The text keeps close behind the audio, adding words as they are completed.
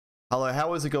Hello,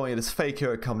 how is it going? It is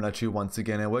Fakehero coming at you once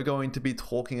again, and we're going to be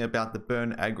talking about the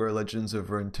Burn Aggro Legends of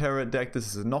Runeterra deck.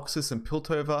 This is a Noxus and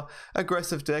Piltover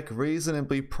aggressive deck,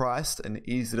 reasonably priced and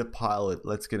easy to pilot.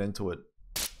 Let's get into it.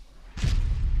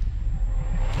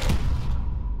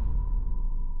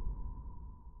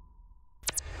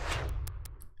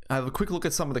 I have a quick look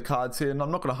at some of the cards here, and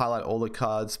I'm not going to highlight all the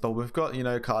cards, but we've got,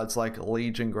 cards like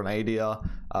Legion Grenadier,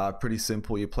 pretty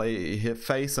simple. You hit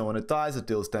face, and when it dies, it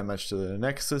deals damage to the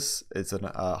Nexus. It's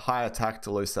a high attack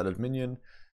to low stated minion.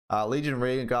 Legion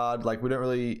Rearguard,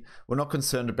 we're not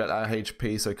concerned about our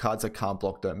HP, so cards that can't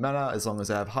block don't matter, as long as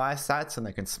they have high stats and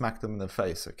they can smack them in the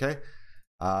face, okay?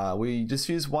 We just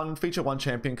use one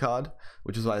champion card,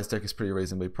 which is why this deck is pretty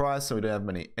reasonably priced, so we don't have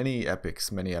many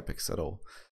epics at all.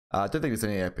 I don't think there's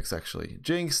any epics actually.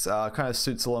 Jinx kind of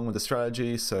suits along with the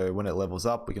strategy, so when it levels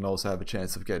up, we can also have a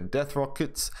chance of getting death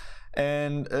rockets.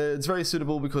 And it's very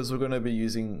suitable because we're going to be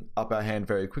using up our hand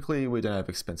very quickly. We don't have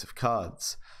expensive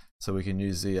cards. So we can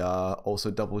use the also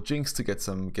double Jinx to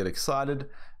get excited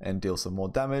and deal some more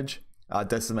damage.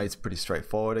 Decimate's pretty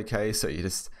straightforward, okay? So you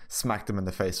just smack them in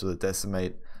the face with a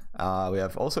Decimate. We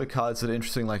have also cards that are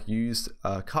interesting, like used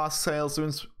cast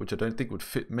salesmen, which I don't think would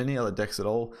fit many other decks at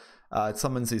all. It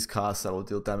summons these casts that will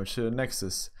deal damage to the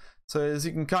Nexus. So as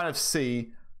you can kind of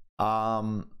see,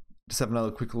 just have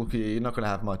another quick look here. You're not going to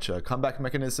have much comeback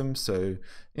mechanism, so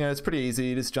it's pretty easy.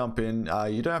 You just jump in.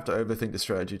 You don't have to overthink the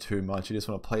strategy too much. You just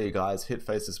want to play your guys, hit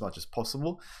face as much as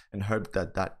possible, and hope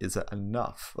that that is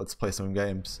enough. Let's play some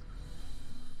games.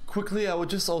 Quickly, I would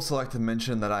just also like to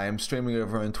mention that I am streaming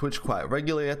over on Twitch quite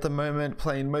regularly at the moment,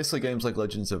 playing mostly games like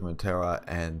Legends of Runeterra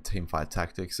and Teamfight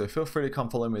Tactics, so feel free to come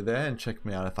follow me there and check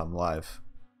me out if I'm live.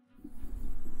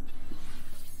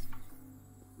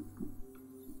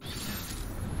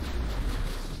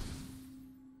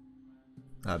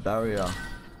 Barrier.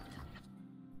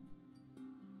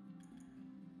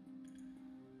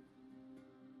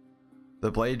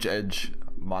 The Blade's Edge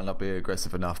might not be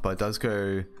aggressive enough, but it does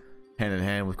go hand in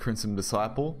hand with Crimson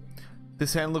Disciple.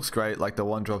 This hand looks great, like the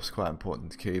one drop's quite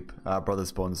important to keep.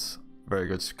 Brothers Bond's very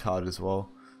good card as well.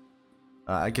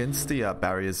 Against the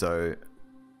barriers though,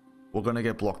 we're gonna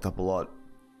get blocked up a lot.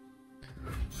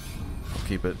 I'll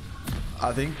keep it.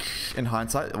 I think in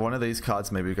hindsight, one of these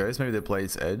cards maybe the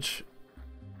Blade's Edge,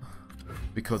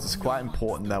 because it's quite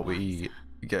important that we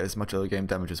get as much early game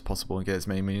damage as possible and get as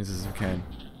many minions as we can,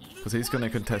 because he's gonna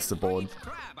contest the board.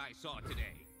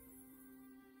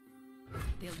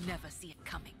 They'll never see it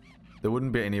coming. There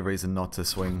wouldn't be any reason not to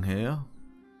swing here.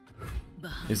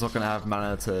 He's not going to have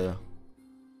mana to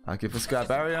give this guy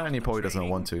barrier, and he probably doesn't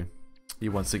want to. He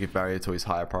wants to give barrier to his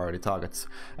higher priority targets.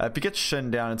 If he gets Shen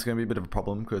down, it's going to be a bit of a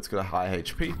problem because it's got a high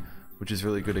HP, which is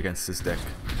really good against this deck.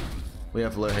 We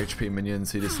have low HP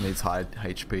minions, he just needs high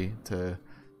HP to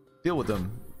deal with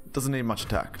them. Doesn't need much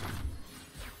attack.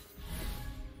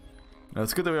 Now,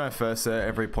 it's good that we went first there.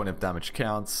 Every point of damage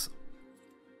counts.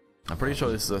 I'm pretty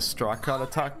sure this is a strike card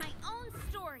attack.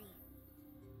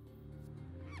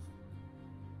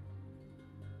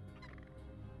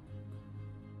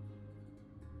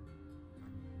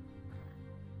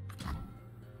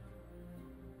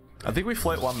 I think we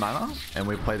float one mana and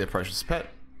we play their Precious Pet.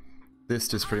 This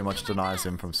just pretty much denies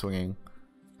him from swinging.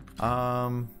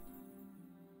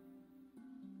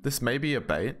 This may be a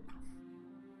bait,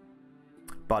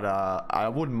 but I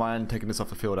wouldn't mind taking this off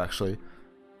the field actually.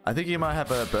 I think he might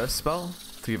have a burst spell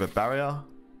to give a barrier.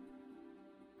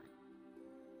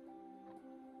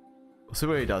 We'll see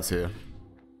what he does here.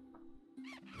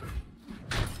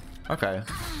 Okay.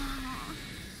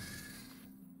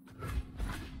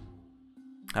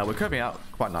 We're curving out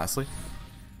quite nicely.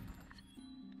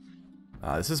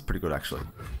 This is pretty good actually.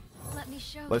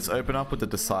 Let's open up with the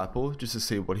Disciple just to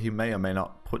see what he may or may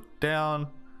not put down.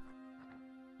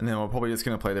 And then we're probably just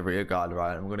going to play the rear guard,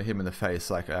 right? And we're going to hit him in the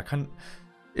face. Like, I can't...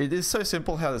 It is so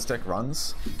simple how this deck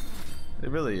runs. It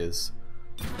really is.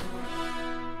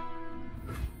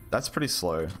 That's pretty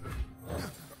slow.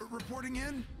 Reporting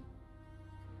in.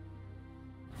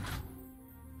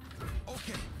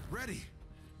 Okay, ready.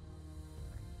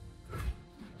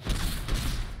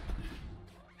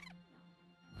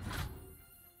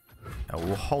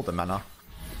 We'll hold the mana.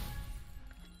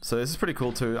 So this is pretty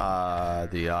cool too.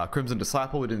 The Crimson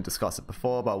Disciple, we didn't discuss it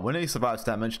before, but when he survives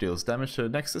damage, deals damage to the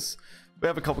Nexus. We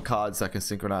have a couple cards that can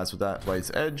synchronize with that Blade's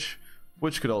Edge,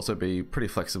 which could also be pretty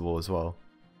flexible as well.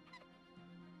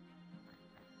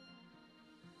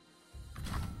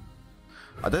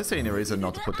 I don't see any reason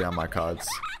not to put down my cards.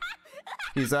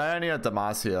 He's only a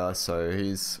Demacia, so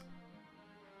he's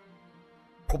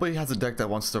probably has a deck that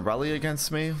wants to rally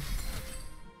against me.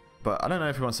 But I don't know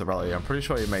if he wants to rally. I'm pretty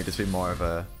sure he may just be more of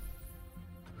a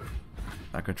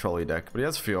a control deck, but he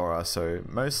has Fiora, so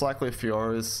most likely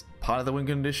Fiora is part of the win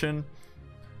condition,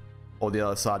 or the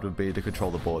other side would be to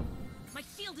control the board. My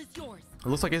shield is yours. It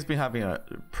looks like he's been having a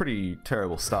pretty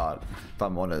terrible start, if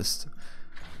I'm honest.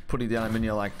 Putting down a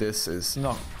minion like this is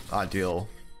not ideal.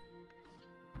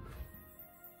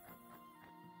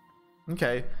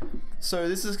 Okay, so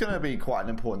this is going to be quite an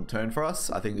important turn for us.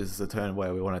 I think this is a turn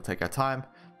where we want to take our time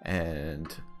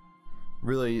and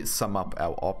really sum up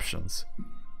our options.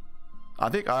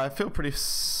 I feel pretty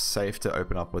safe to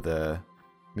open up with a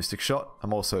Mystic Shot.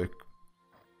 I'm also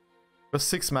got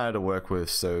 6 mana to work with,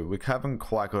 so we haven't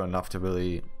quite got enough to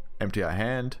really empty our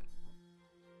hand.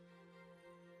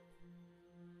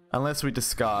 Unless we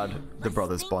discard the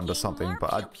Brothers Bond or something,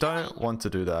 but I don't want to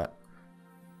do that.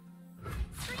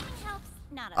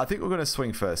 I think we're going to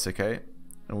swing first, okay?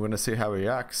 And we're going to see how he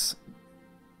reacts.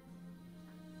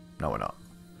 No, we're not.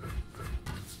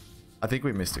 I think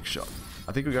we Mystic Shot.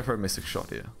 I think we go for a Mystic Shot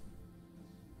here.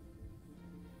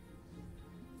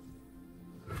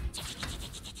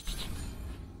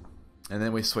 And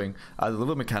then we swing. The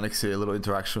little mechanics here, little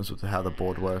interactions with how the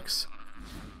board works.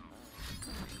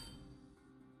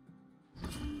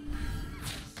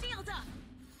 Shield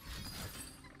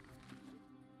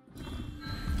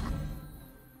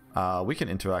up. We can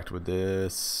interact with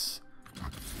this.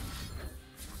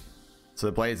 So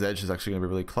the Blade's Edge is actually going to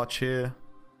be really clutch here.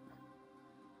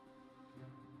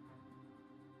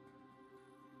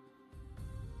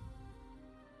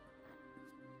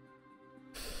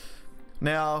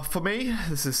 Now, for me,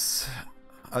 this is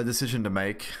a decision to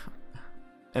make.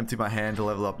 Empty my hand to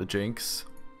level up the Jinx.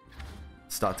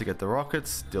 Start to get the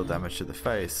rockets, deal damage to the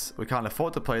face. We can't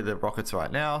afford to play the rockets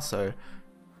right now, so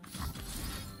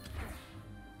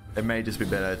it may just be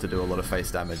better to do a lot of face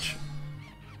damage.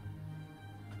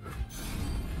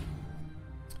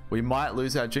 We might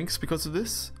lose our Jinx because of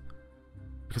this,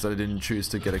 because I didn't choose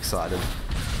to get excited.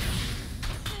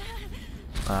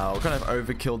 We kind of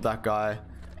overkilled that guy.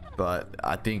 But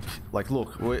I think, like,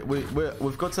 look,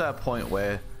 we've got to that point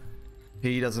where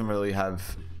he doesn't really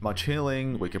have much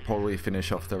healing. We could probably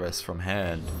finish off the rest from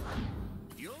hand.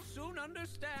 You'll soon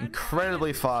understand.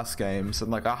 Incredibly fast games, and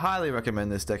like I highly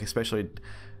recommend this deck, especially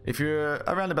if you're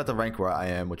around about the rank where I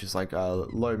am, which is like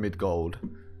low mid gold.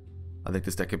 I think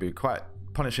this deck could be quite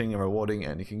punishing and rewarding,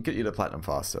 and it can get you to platinum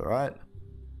faster, right?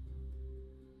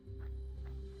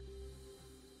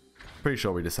 Pretty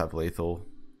sure we just have lethal.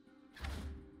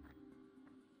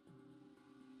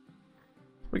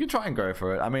 We can try and go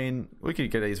for it. I mean, we could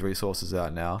get these resources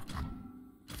out now.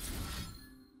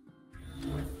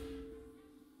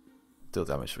 Deal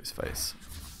damage to his face.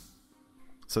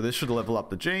 So this should level up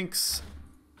the Jinx.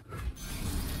 I'm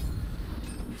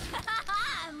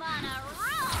on a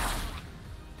roll.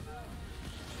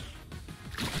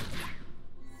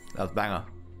 That was banger.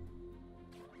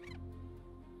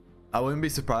 I wouldn't be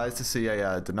surprised to see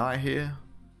a deny here.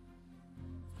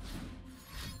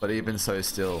 But even so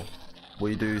still,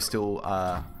 we do still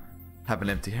have an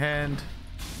empty hand.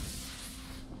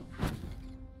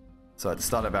 So at the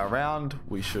start of our round,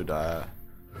 we should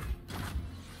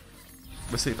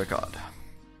receive a card.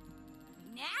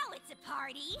 Now it's a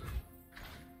party.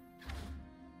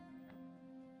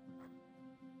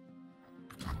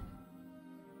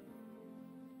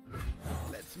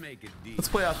 Let's make it deep. Let's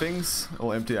play our things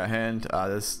or empty our hand.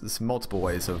 There's multiple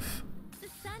ways of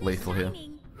lethal here.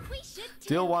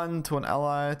 Deal 1 to an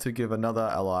ally to give another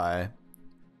ally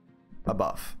a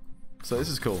buff. So this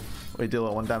is cool. We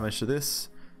deal 1 damage to this.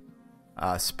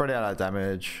 Spread out our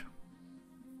damage.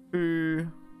 Ooh.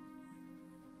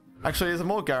 Actually, there's a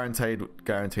more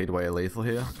guaranteed way of lethal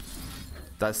here.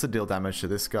 That's to deal damage to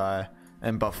this guy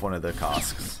and buff one of the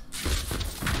casks.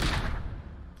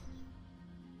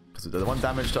 Because the 1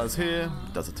 damage does here,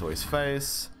 does it to his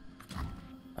face.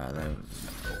 And then...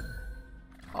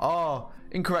 Oh,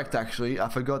 incorrect actually. I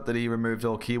forgot that he removed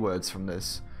all keywords from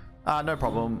this. No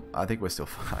problem. I think we're still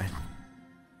fine.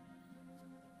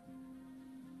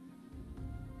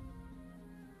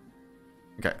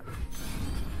 Okay.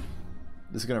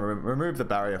 This is going to remove the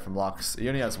barrier from Lux. He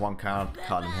only has 1 card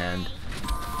in hand.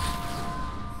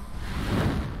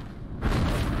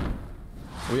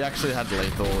 We actually had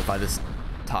lethal if I just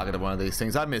targeted one of these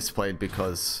things. I misplayed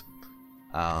because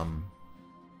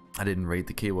I didn't read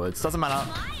the keywords. Doesn't matter.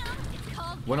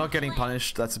 We're not getting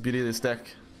punished. That's the beauty of this deck.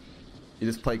 You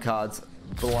just play cards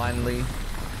blindly.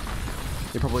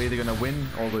 You're probably either going to win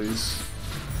or lose.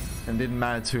 And it didn't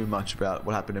matter too much about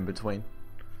what happened in between.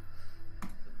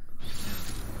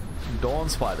 Dawn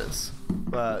Spiders.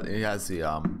 But he has the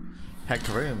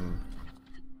Hecarim.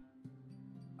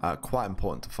 Quite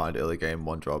important to find early game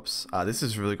 1-drops. This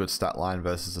is really good stat line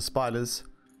versus the Spiders.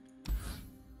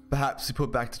 Perhaps we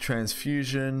put back to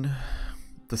transfusion.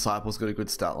 Disciple's got a good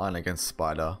stat line against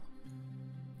Spider.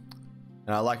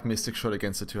 And I like Mystic Shot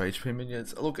against the 2 HP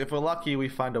minions. Look, if we're lucky, we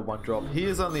find a 1-drop. He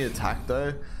is on the attack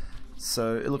though.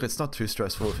 So, look, it's not too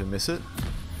stressful if we miss it.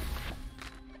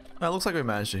 It looks like we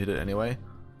managed to hit it anyway.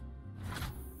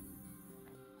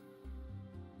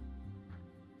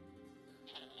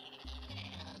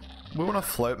 We want to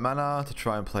float mana to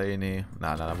try and play any...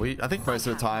 Nah. I think most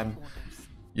of the time,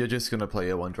 you're just going to play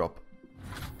a 1-drop.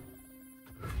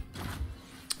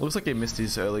 Looks like he missed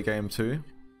his early game too.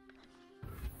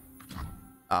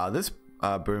 This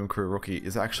Boom Crew Rookie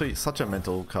is actually such a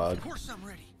mental card. Of course I'm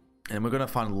ready. And we're going to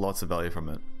find lots of value from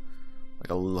it.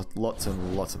 Like lots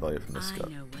and lots of value from this I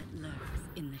card. know what lurks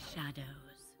in the shadows.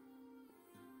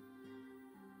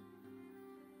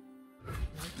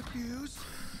 Like the fuse.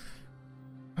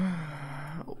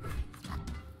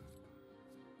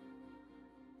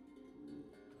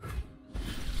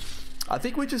 I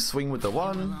think we just swing with the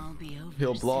one.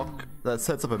 He'll block. That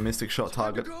sets up a Mystic Shot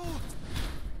target.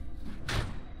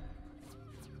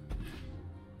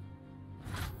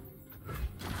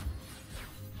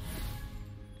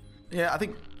 Yeah, I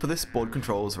think for this, board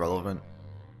control is relevant.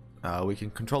 We can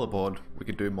control the board. We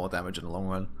can do more damage in the long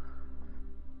run.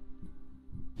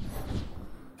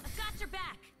 I've got your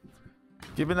back.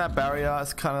 Given that barrier,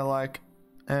 it's kind of like,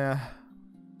 a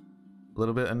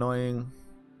little bit annoying.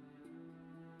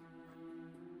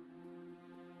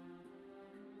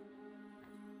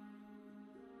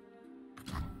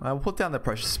 We'll put down the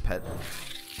Precious Pet.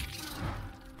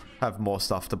 Have more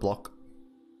stuff to block.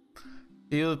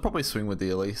 He'll probably swing with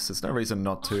the Elise. There's no reason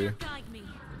not to. Guide me.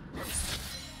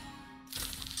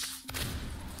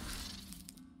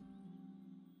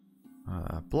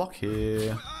 Block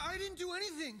here. I didn't do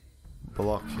anything.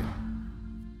 Block here.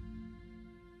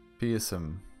 Pierce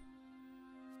him.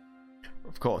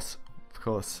 Of course. Of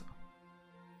course.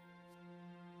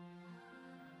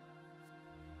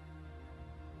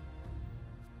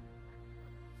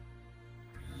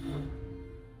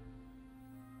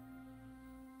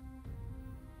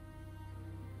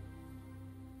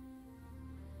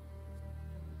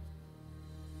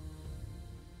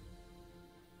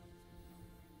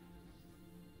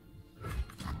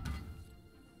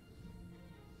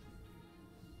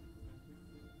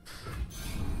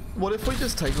 What if we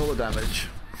just take all the damage?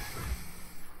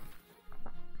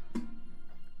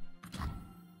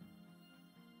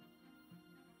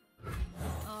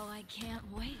 Oh, I can't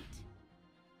wait.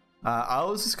 I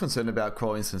was just concerned about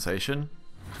Crawling Sensation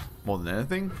more than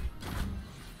anything.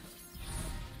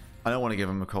 I don't want to give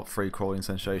him a free Crawling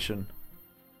Sensation.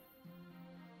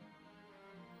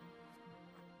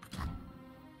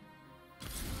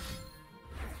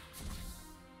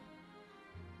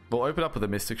 We'll open up with a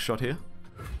Mystic Shot here.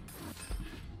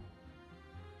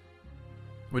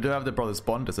 We do have the Brothers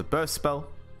Bond as a burst spell.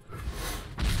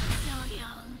 So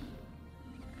young.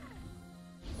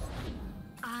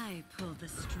 I pull the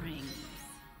strings.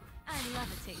 I love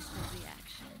a taste of the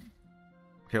action.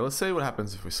 Okay, let's see what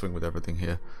happens if we swing with everything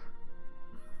here.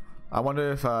 I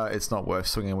wonder if it's not worth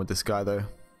swinging with this guy though.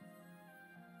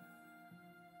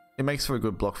 It makes for a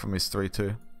good block from his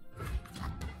 3-2.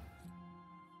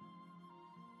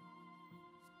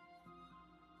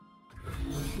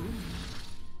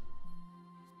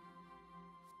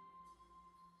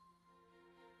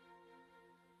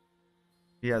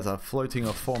 He has a floating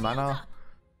of 4 mana.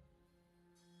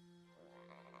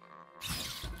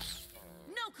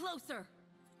 No closer.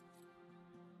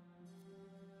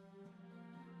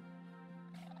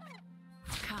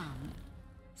 Come,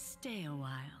 stay a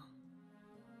while.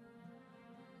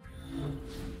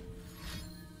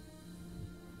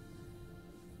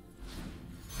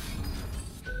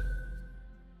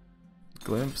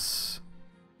 Glimpse.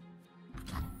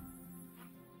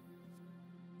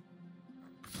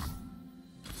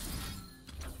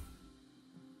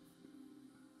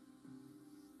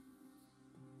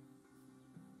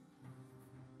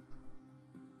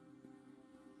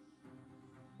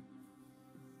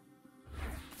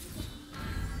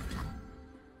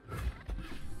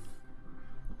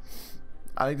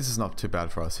 I think this is not too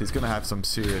bad for us. He's going to have some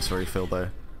serious refill though.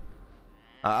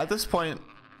 At this point,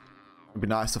 it'd be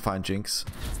nice to find Jinx.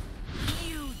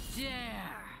 You dare!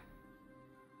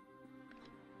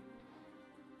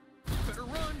 Better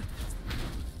run.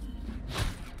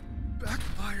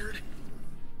 Backfired.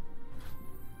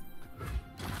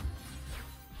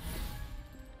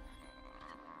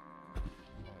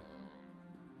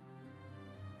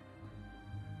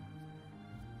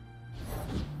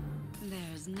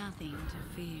 There's nothing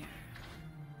to fear.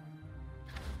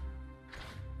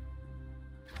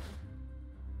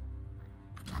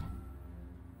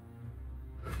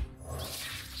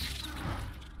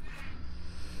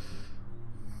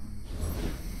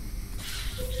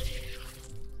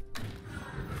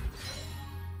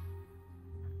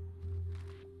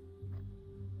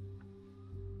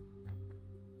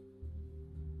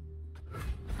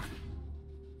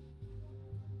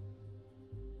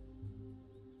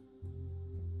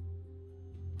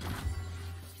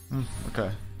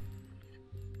 Okay.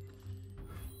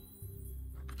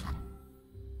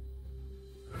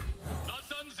 The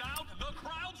sun's out, the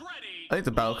crowd's ready. I think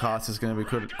the battle cast is going to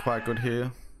be quite good here.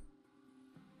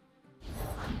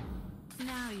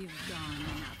 Now you've gone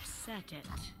and upset it.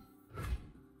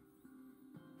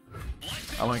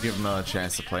 I want to give him a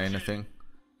chance to play anything.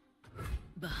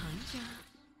 Behind ya.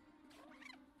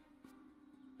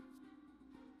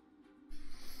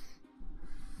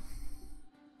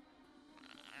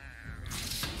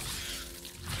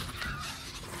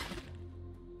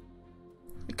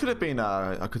 It could have been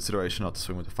a consideration not to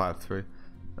swing with the 5-3.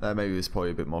 Maybe it's probably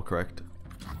a bit more correct.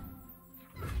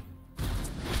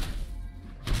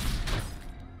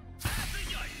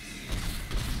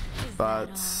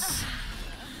 But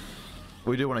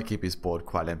we do want to keep his board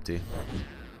quite empty.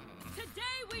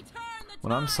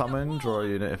 When I'm summoned, draw a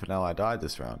unit if an ally died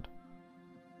this round.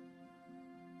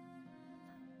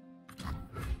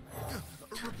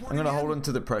 I'm going to hold on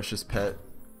to the precious pet.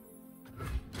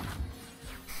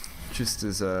 Just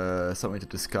as something to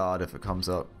discard if it comes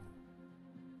up.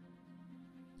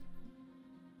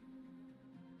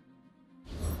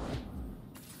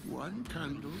 One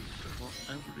candle for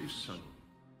every soul.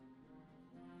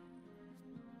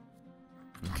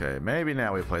 Okay, maybe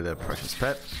now we play the precious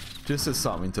pet. Just as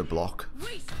something to block.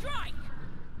 We strike.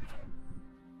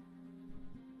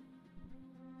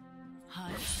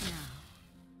 Hush now.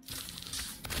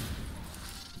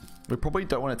 We probably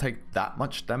don't want to take that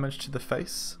much damage to the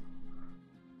face.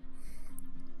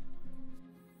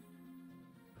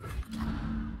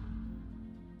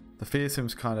 The fear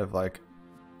seems kind of like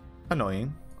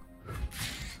annoying.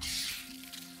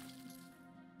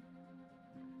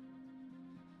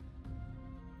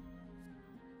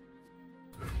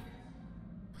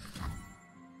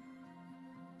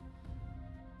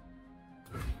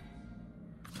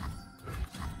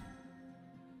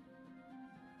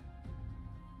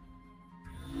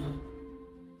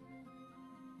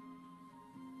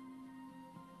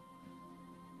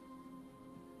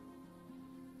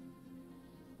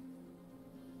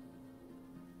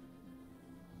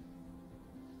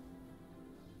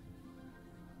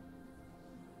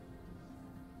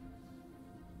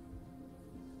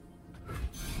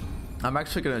 I'm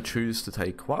actually going to choose to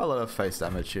take quite a lot of face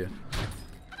damage here.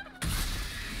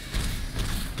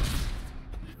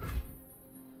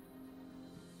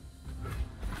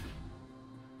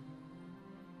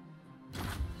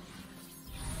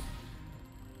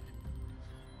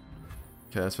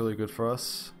 Okay, that's really good for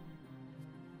us.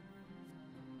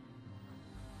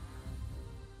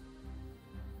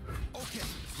 Okay,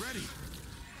 ready.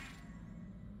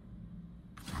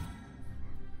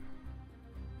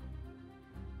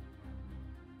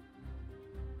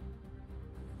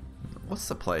 What's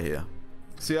the play here?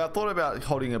 See, I thought about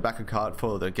holding back a card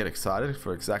for the get excited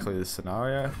for exactly this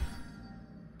scenario.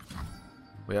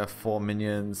 We have 4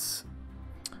 minions.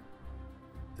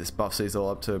 This buff sees all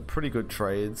up to pretty good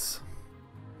trades.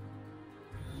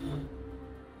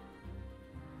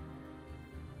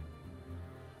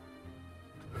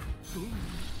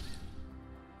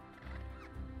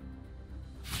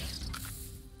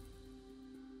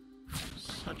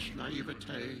 Such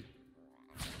naivete.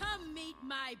 Come meet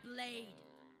my blade.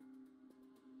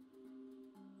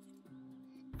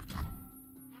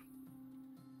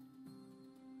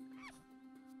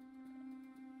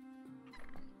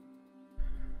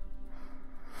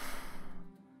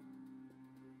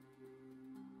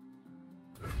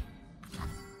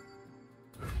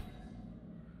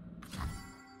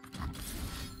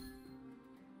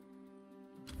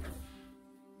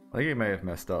 I think he may have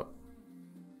messed up.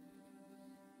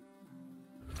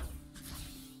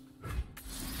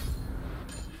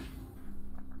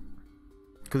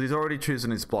 Because he's already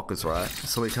choosing his blockers, right?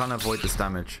 So we can't avoid this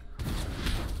damage.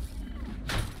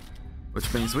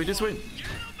 Which means we just win.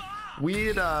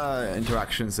 Weird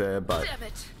interactions there, but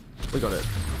we got it.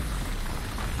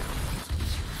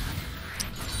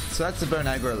 So that's the Burn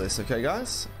Aggro list, okay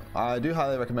guys? I do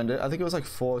highly recommend it. I think it was like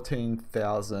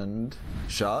 14,000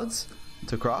 shards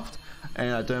to craft.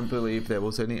 And I don't believe there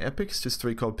was any epics, just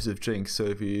 3 copies of Jinx.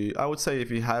 So I would say if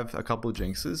you have a couple of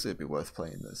Jinxes, it'd be worth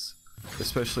playing this.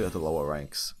 Especially at the lower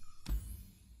ranks.